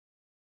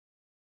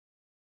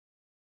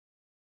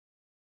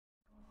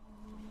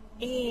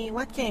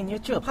What can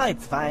YouTube? How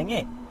it's fine,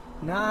 eh?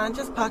 Nah, I'm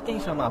just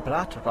parking from my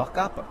bra to rock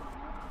up.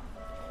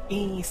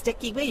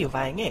 Sticky, where you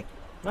buying, eh?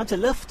 Not a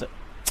lift.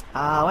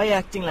 Why you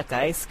acting like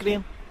ice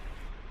cream?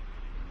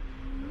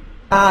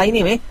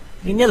 Anyway,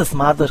 we need this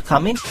mother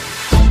coming.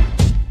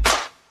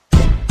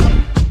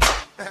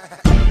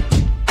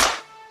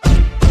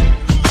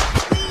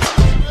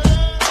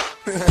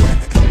 Man,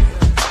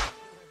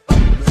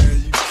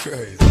 you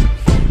crazy.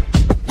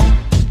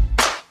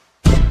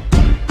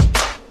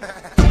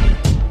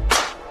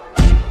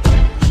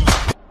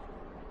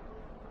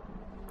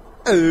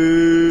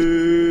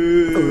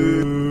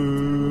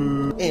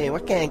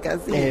 What can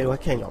Gazi?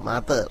 What can your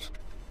mother?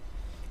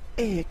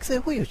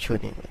 Except who you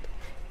tuning with?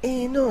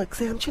 No,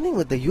 except I'm tuning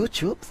with the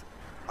YouTubes.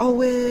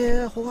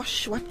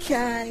 Gosh, what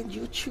kind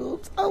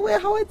YouTubes?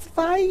 How it's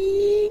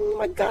fine,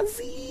 my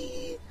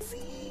Gazi.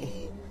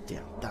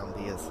 Damn,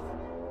 Thumbies.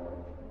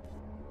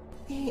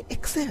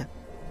 Except,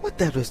 what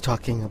that was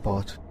talking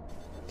about?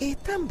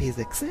 Thumbies,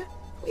 except?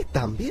 Wait,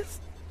 Thumbies?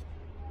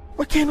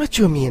 What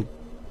you mean?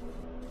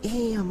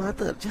 Your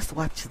mother, just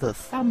watch this.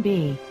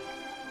 Thumbie.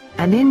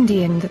 An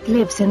Indian that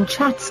lives in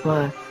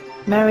Chatsworth,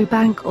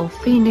 Marybank or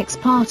Phoenix,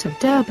 part of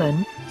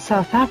Durban,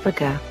 South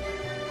Africa.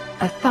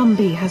 A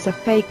Thumbie has a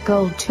fake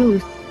gold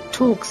tooth,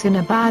 talks in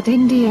a bad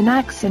Indian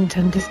accent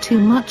and has too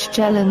much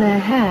gel in their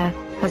hair,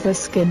 has a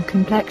skin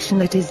complexion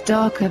that is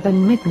darker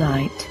than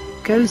midnight,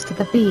 goes to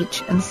the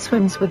beach and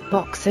swims with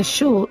boxer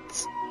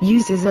shorts,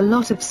 uses a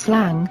lot of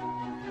slang,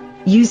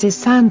 uses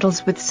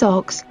sandals with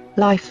socks,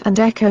 Life and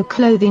Echo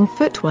clothing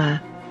footwear.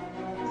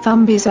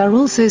 Thumbies are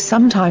also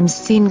sometimes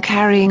seen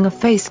carrying a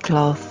face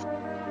cloth.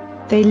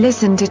 They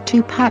listen to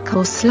Tupac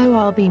or slow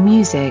R&B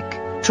music,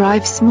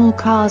 drive small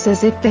cars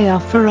as if they are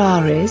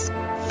Ferraris,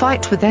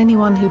 fight with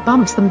anyone who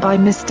bumps them by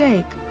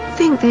mistake,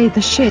 think they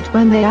the shit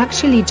when they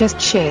actually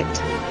just shit.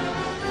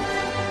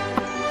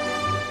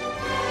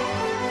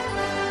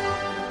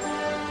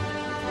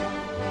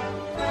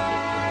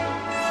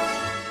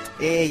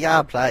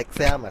 Yeah, like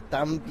say I'm a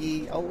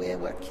Thumbie.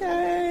 What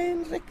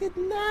can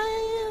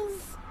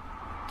recognize?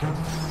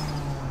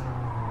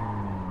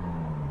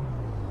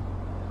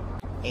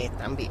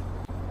 Thumbie,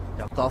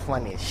 your golf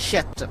one is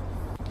shit.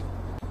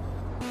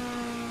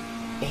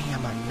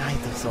 I'm a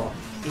neither so.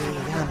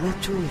 Yeah, me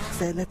too.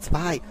 Say let's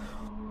buy.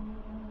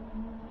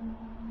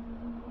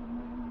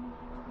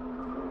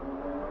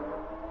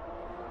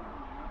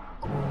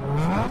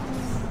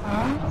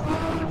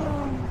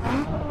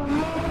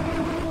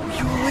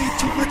 You way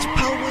too much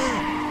power.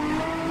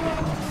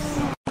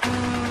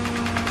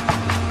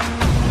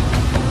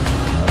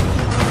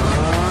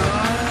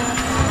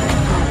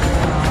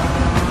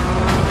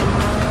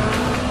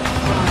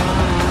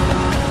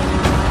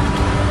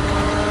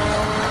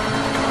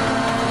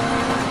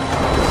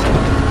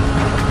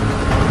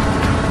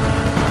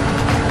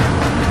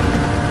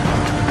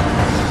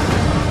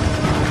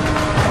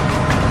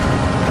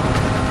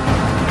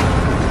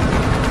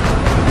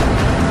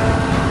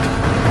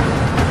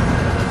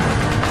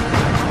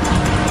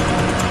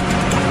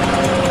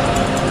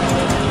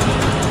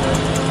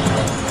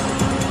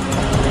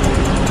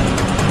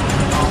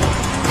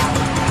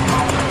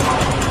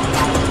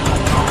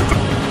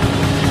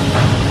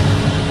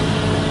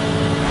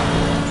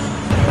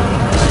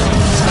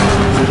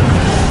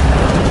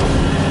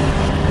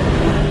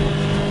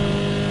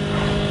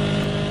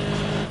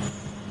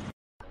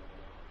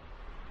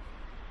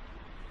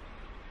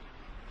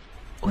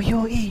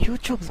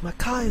 YouTube's, my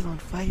car is on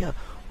fire.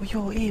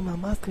 My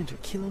mom's going to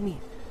kill me.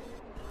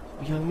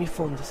 Let me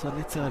phone this one,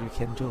 let's see what we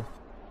can do.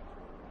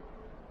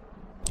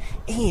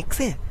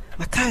 Exe,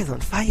 my car is on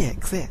fire,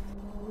 Exe.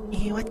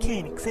 What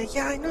can, Exe?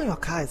 Yeah, I know your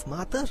car is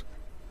mother.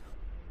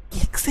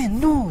 Exe,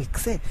 no,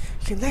 Exe. You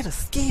can let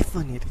escape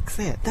on it,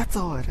 Exe. That's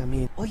all what I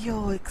mean.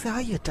 Exe, how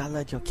you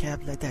download your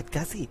cab like that,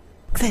 Guzzy?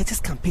 Exe,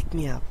 just come pick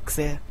me up,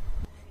 Exe.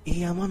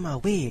 I'm on my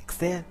way,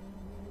 Exe.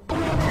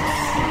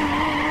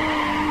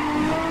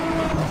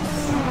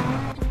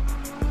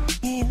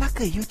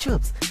 Laka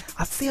YouTubes,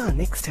 I'll see you on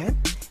next time.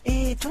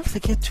 Don't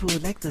forget to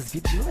like this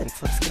video and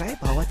subscribe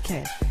or what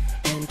can.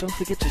 And don't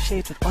forget to share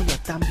it with all your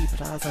Thumbie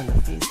bras on the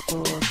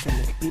Facebooks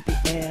and the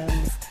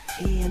BBMs.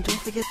 And don't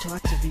forget to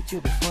watch the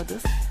video before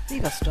this.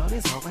 Leave your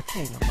stories or what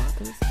can, your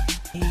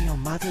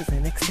mothers.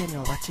 And next time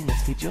you're watching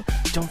this video,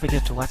 don't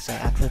forget to watch the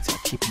adverts, your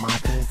cheap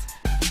mothers.